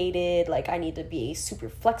complicated, like I need to be super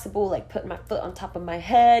flexible, like putting my foot on top of my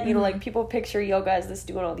head, you know, like people picture yoga as this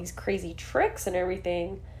doing all these crazy tricks and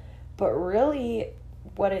everything, but really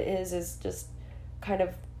what it is just kind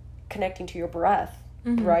of connecting to your breath,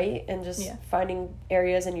 right? And just finding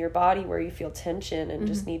areas in your body where you feel tension and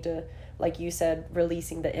just need to, like you said,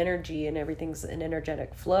 releasing the energy, and everything's an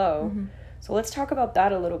energetic flow. So let's talk about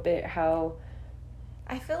that a little bit. How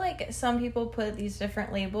I feel like some people put these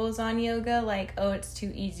different labels on yoga, like, oh, it's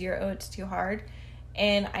too easy, or oh, it's too hard.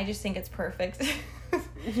 And I just think it's perfect.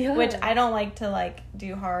 Which I don't like to like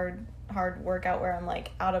do hard workout where I'm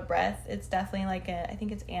like out of breath. It's definitely like I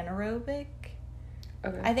think it's anaerobic.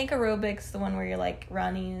 Okay. I think aerobic's the one where you're like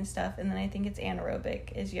running and stuff, and then I think it's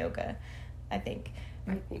anaerobic is yoga. I think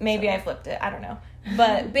maybe so. I flipped it. I don't know.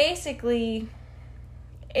 But basically,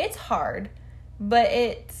 it's hard,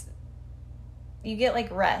 but you get like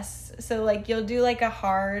rest. So like you'll do like a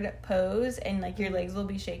hard pose and like your legs will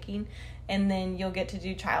be shaking, and then you'll get to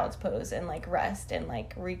do child's pose and like rest and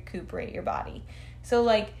like recuperate your body. So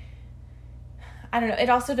like, I don't know. It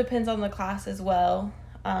also depends on the class as well.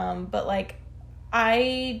 But like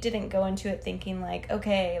I didn't go into it thinking like,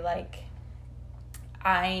 okay, like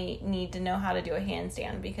I need to know how to do a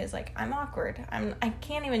handstand because like I'm awkward. I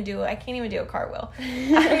can't even do a cartwheel.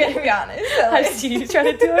 I'm gonna be honest. So, like, I see you trying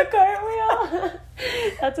to do a cartwheel.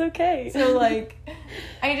 That's okay. So like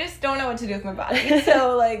I just don't know what to do with my body.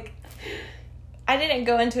 So like I didn't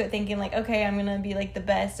go into it thinking like, okay, I'm gonna be like the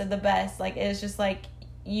best of the best. Like it's just like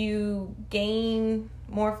you gain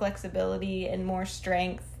more flexibility and more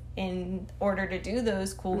strength in order to do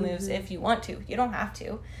those cool moves if you want to. You don't have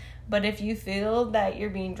to. But if you feel that you're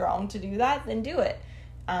being drawn to do that, then do it.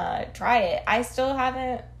 Try it. I still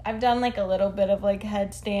haven't, I've done like a little bit of like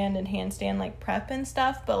headstand and handstand like prep and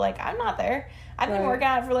stuff, but like I'm not there. I've been working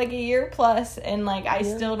out for like a year plus, and like I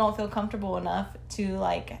still don't feel comfortable enough to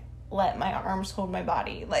like let my arms hold my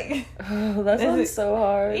body. Like, oh, that sounds so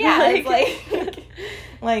hard. Yeah, it's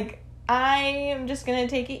like I am just going to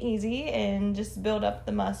take it easy and just build up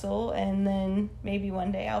the muscle, and then maybe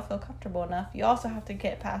one day I'll feel comfortable enough. You also have to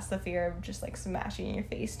get past the fear of just, like, smashing your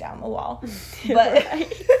face down the wall. But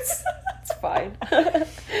it's fine.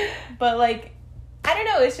 But, like, I don't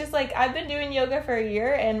know. It's just, like, I've been doing yoga for a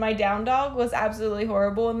year, and my down dog was absolutely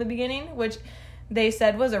horrible in the beginning, which they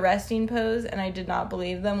said was a resting pose, and I did not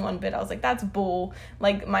believe them one bit. I was like, that's bull.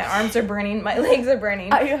 Like, my arms are burning, my legs are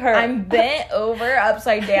burning. I'm bent over,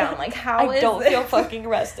 upside down. Like, how I don't feel fucking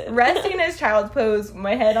rested. Resting is child's pose,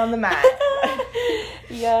 my head on the mat.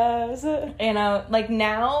 Yes. And, like,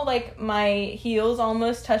 now, like, my heels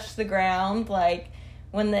almost touch the ground. Like,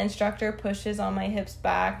 when the instructor pushes on my hips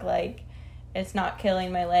back, like, it's not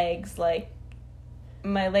killing my legs. Like,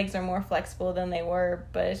 my legs are more flexible than they were,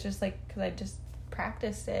 but it's just, like, because I just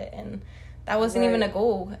practiced it, and that wasn't even a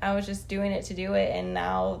goal. I was just doing it to do it, and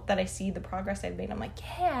now that I see the progress I've made, I'm like,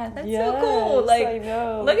 yeah, that's so cool. Like, I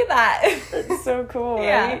know. Look at that. It's so cool,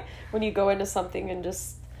 right? When you go into something and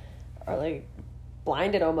just are, like,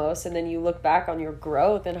 blinded almost, and then you look back on your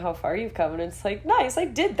growth and how far you've come, and it's like, nice, I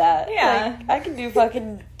did that. Yeah. Like, I can do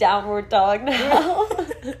fucking downward dog now.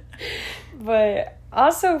 But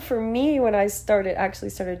also for me, when I started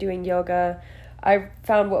doing yoga, I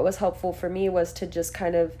found what was helpful for me was to just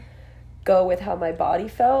kind of go with how my body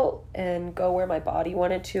felt and go where my body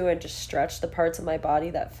wanted to, and just stretch the parts of my body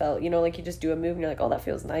that felt, you know, like you just do a move and you're like, oh, that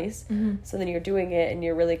feels nice. Mm-hmm. So then you're doing it and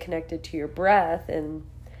you're really connected to your breath, and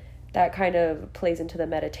that kind of plays into the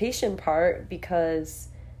meditation part, because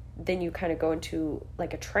then you kind of go into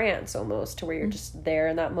like a trance almost, to where you're just there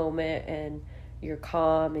in that moment and you're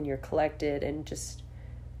calm and you're collected, and just,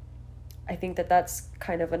 I think that that's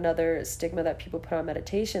kind of another stigma that people put on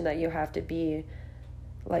meditation, that you have to be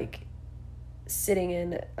like sitting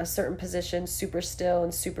in a certain position, super still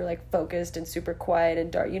and super like focused and super quiet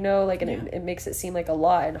and dark, you know, like, and it makes it seem like a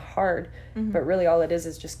lot and hard, but really all it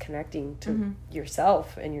is just connecting to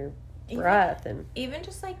yourself and your breath. And even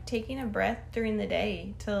just like taking a breath during the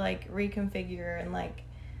day to like reconfigure and like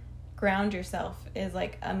ground yourself is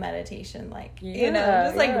like a meditation, like, you know,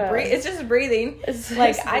 just like it's just breathing. It's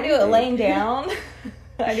like just I do it laying down,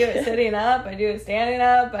 I do it sitting up, I do it standing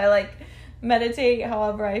up, I like meditate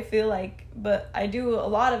however I feel like, but I do a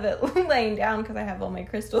lot of it laying down because I have all my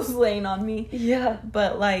crystals laying on me.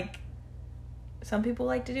 But like some people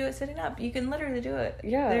like to do it sitting up. You can literally do it.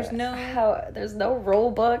 There's no rule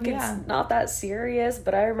book. It's not that serious.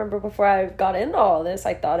 But I remember before I got into all this,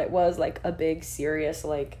 I thought it was like a big serious,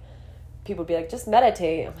 like, people would be like, just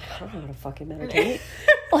meditate. I'm like, I don't know how to fucking meditate.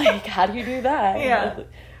 Like, how do you do that?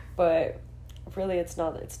 But really it's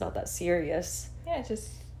not that serious.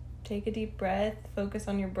 Just take a deep breath, focus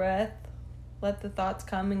on your breath, let the thoughts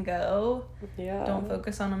come and go. Don't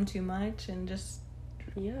focus on them too much, and just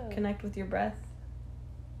connect with your breath.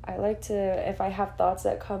 I like to, if I have thoughts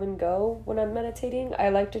that come and go when I'm meditating, I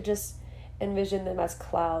like to just envision them as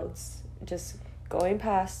clouds, just going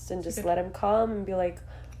past, and just let them come and be like,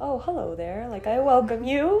 oh, hello there, like, I welcome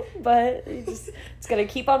you, but it's gonna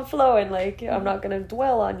keep on flowing, like, I'm not gonna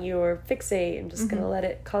dwell on you or fixate. I'm just gonna let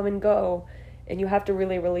it come and go. And you have to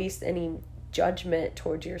really release any judgment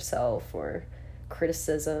towards yourself or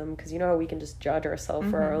criticism, because you know how we can just judge ourselves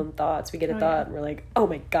for our own thoughts. We get a thought and we're like, oh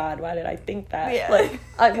my god, why did I think that? Like,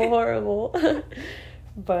 I'm horrible.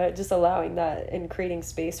 But just allowing that and creating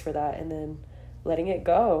space for that, and then letting it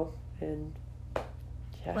go, and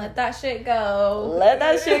let that shit go.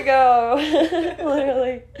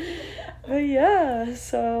 Literally. But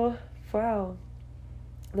so wow,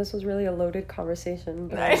 this was really a loaded conversation.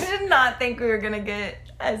 But I did not think we were gonna get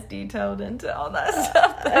as detailed into all that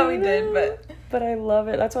stuff that we did, but I love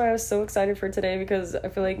it. That's why I was so excited for today, because I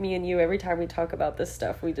feel like me and you, every time we talk about this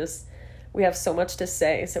stuff, we have so much to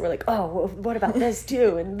say. So we're like, oh, well, what about this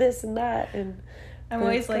too, and this and that, and I'm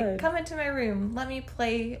always like, come into my room, let me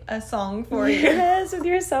play a song for you. Yes, with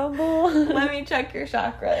your sound bowl. Let me check your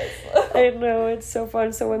chakras. I know, it's so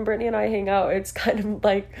fun. So when Brittany and I hang out, it's kind of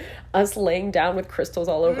like us laying down with crystals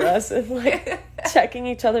all over us and like checking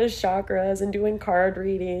each other's chakras and doing card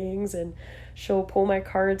readings, and she'll pull my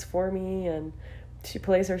cards for me, and she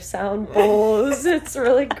plays her sound bowls. It's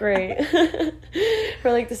really great.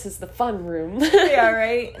 We're like, this is the fun room. Yeah,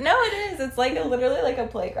 right? No, it is. It's like literally like a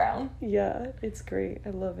playground. Yeah, it's great.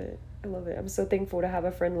 I love it. I'm so thankful to have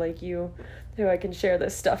a friend like you who I can share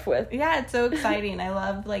this stuff with. Yeah, it's so exciting. I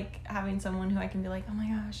love like having someone who I can be like, oh my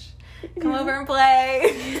gosh, come over and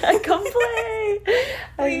play. Come play.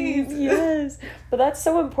 Please. Yes. But that's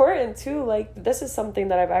so important too. Like, this is something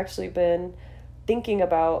that I've actually been thinking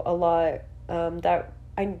about a lot. That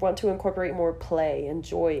I want to incorporate more play and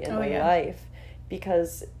joy in my life,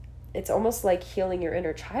 because it's almost like healing your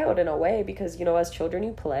inner child in a way, because, you know, as children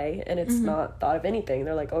you play and it's not thought of anything.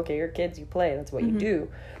 They're like, okay, you're kids, you play, that's what you do.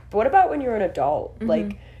 But what about when you're an adult?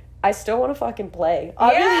 Like, I still want to fucking play.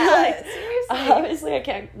 Obviously I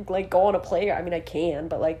can't, like, go on a playground. I mean, I can,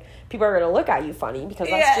 but, like, people are gonna look at you funny because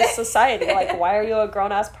that's just society. Like, why are you a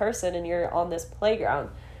grown-ass person and you're on this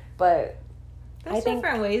playground? But there's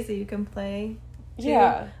different ways that you can play too.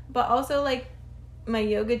 Yeah. But also, like, my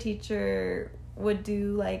yoga teacher would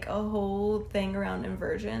do, like, a whole thing around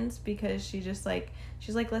inversions, because she's like,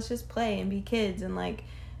 let's just play and be kids and, like,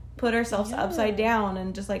 put ourselves upside down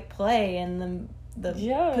and just, like, play in the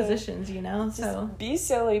positions, you know? Just so be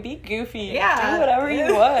silly, be goofy, do whatever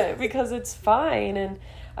you want, because it's fine. And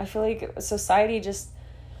I feel like society just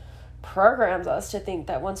programs us to think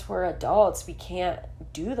that once we're adults we can't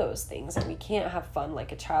do those things and we can't have fun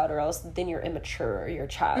like a child, or else then you're immature or you're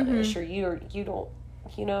childish or you don't,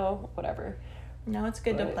 you know, whatever. No, it's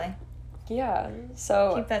good to play. Yeah,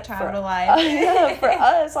 so keep that child alive. For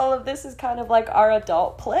us, all of this is kind of like our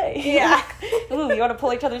adult play. Yeah. Ooh, you want to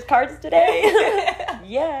pull each other's cards today?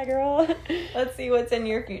 Yeah, girl. Let's see what's in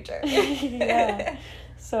your future. Yeah.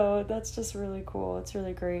 So that's just really cool. It's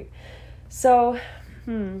really great. So,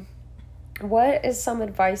 what is some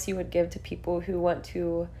advice you would give to people who want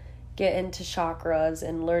to get into chakras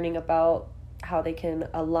and learning about how they can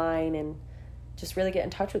align and just really get in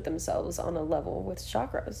touch with themselves on a level with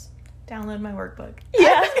chakras? Download my workbook.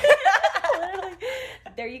 Yeah.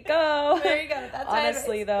 There you go. That's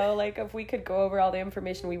honestly though, like, if we could go over all the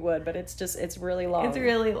information we would, but it's really long. It's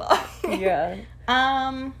really long. Yeah.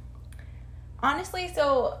 Honestly,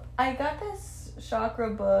 so I got this chakra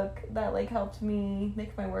book that, like, helped me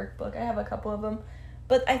make my workbook. I have a couple of them,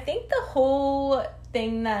 but I think the whole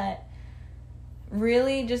thing that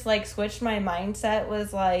really just, like, switched my mindset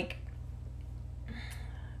was like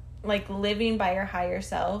living by your higher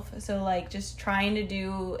self. So, like, just trying to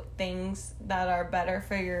do things that are better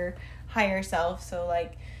for your higher self. So,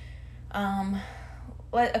 like,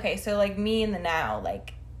 so, like, me in the now,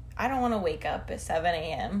 like, I don't want to wake up at 7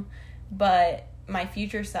 a.m., but my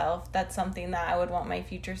future self, that's something that I would want my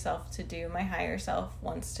future self to do. My higher self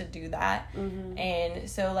wants to do that. And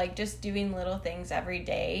so, like, just doing little things every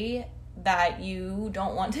day that you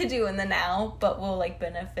don't want to do in the now, but will, like,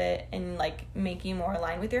 benefit and, like, make you more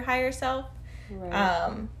aligned with your higher self,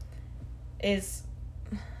 is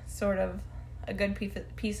sort of a good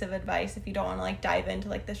piece of advice if you don't want to, like, dive into,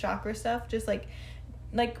 like, the chakra stuff. Just, like,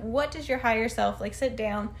 what does your higher self, like, sit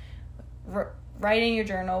down, write in your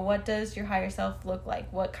journal, what does your higher self look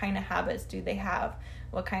like? What kind of habits do they have?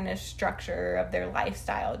 What kind of structure of their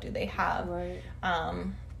lifestyle do they have?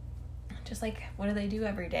 Just, like, what do they do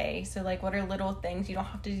every day? So, like, what are little things? You don't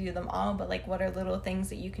have to do them all, but, like, what are little things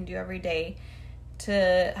that you can do every day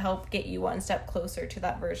to help get you one step closer to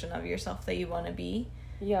that version of yourself that you want to be?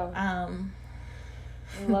 Yeah.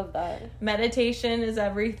 I love that. Meditation is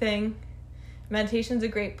everything. Meditation's a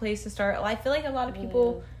great place to start. I feel like a lot of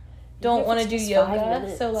people don't want to do yoga,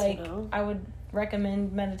 minutes, so, like, you know? I would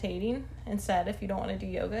recommend meditating instead. If you don't want to do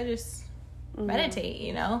yoga, just meditate,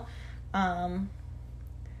 you know?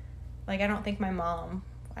 Like, I don't think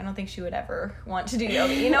she would ever want to do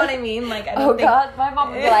yoga. You know what I mean? Like, I don't think... God, my mom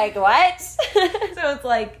would be like, what? So it's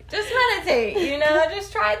like, just meditate, you know?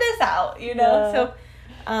 Just try this out, you know?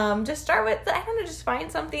 So, just start with, I don't know, just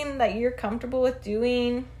find something that you're comfortable with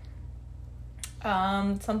doing.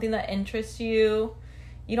 Something that interests you.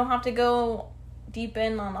 You don't have to go deep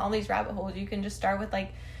in on all these rabbit holes. You can just start with,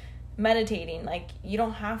 like, meditating. Like, you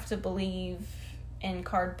don't have to believe in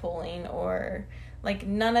card pulling or... Like,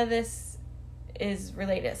 none of this is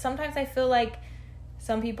related. Sometimes I feel like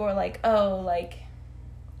some people are like, oh, like,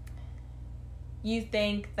 you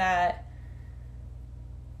think that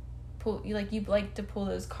you like to pull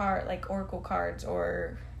those like, oracle cards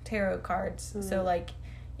or tarot cards. So, like,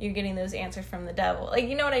 you're getting those answers from the devil. Like,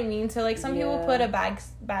 you know what I mean? So, like, some people put a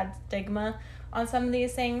bad stigma on some of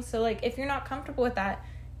these things. So, like, if you're not comfortable with that,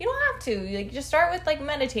 you don't have to. Like, just start with, like,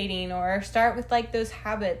 meditating, or start with, like, those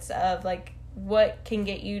habits of, like, what can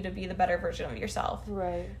get you to be the better version of yourself.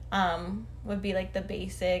 Right. Would be, like, the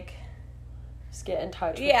basic. Just get in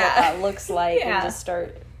touch with what that looks like and just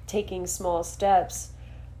start taking small steps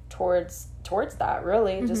towards that,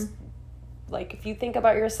 really. Just, like, if you think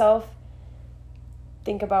about yourself,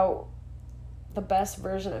 think about the best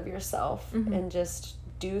version of yourself and just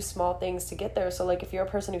do small things to get there. So, like, if you're a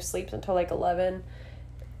person who sleeps until, like, 11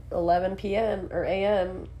 p.m. or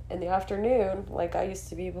a.m. in the afternoon, like I used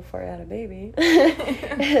to be before I had a baby,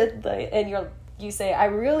 and you say, I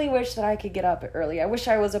really wish that I could get up early. I wish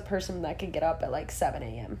I was a person that could get up at, like, 7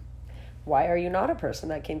 a.m. why are you not a person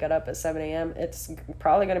that can get up at 7 a.m.? It's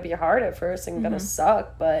probably going to be hard at first and going to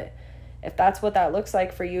suck, but if that's what that looks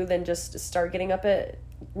like for you, then just start getting up at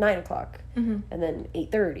 9 o'clock and then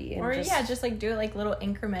 8:30. Or just like do it like little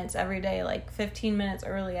increments every day, like 15 minutes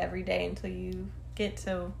early every day until you get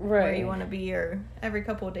to where you want to be, or every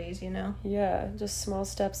couple of days, you know? Yeah, just small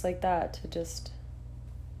steps like that to just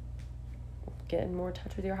get in more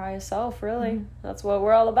touch with your highest self, really. That's what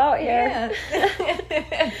we're all about here.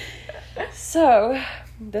 Yeah. So,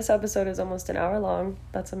 this episode is almost an hour long.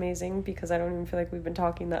 That's amazing because I don't even feel like we've been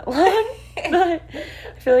talking that long. But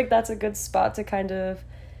I feel like that's a good spot to kind of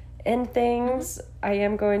end things. I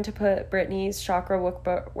am going to put Brittany's chakra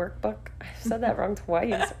workbook. I said that wrong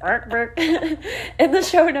twice. Workbook in the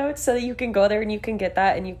show notes so that you can go there and you can get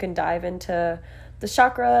that and you can dive into the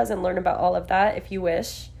chakras and learn about all of that if you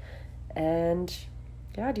wish. And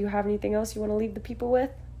yeah, do you have anything else you want to leave the people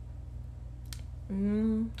with?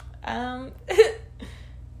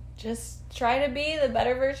 Just try to be the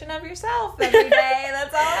better version of yourself every day.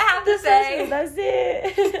 That's all I have to say. That's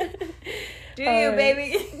it. Do you,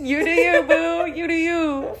 baby? You do you, boo. You do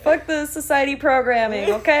you. Fuck the society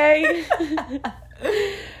programming, okay?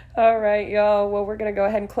 All right, y'all. Well, we're going to go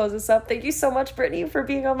ahead and close this up. Thank you so much, Brittany, for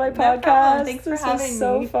being on my podcast. Problem. Thanks for having me. This was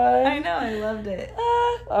so fun. I know. I loved it.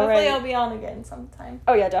 Hopefully I'll be on again sometime.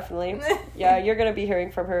 Oh, yeah, definitely. Yeah, you're going to be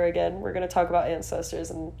hearing from her again. We're going to talk about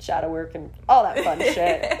ancestors and shadow work and all that fun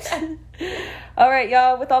shit. All right,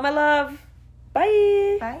 y'all. With all my love.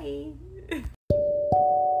 Bye. Bye.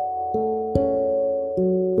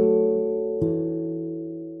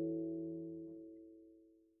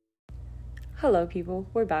 Hello, people.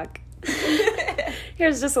 We're back.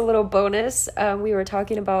 Here's just a little bonus. We were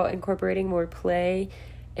talking about incorporating more play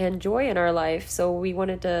and joy in our life, so we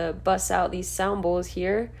wanted to bust out these sound bowls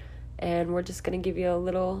here, and we're just going to give you a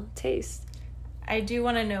little taste. I do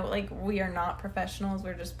want to note, like, we are not professionals.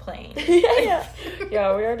 We're just playing. Yeah,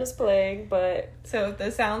 we are just playing, but... So if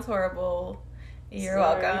this sounds horrible, you're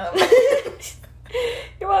welcome.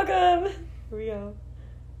 You're welcome. Here we go.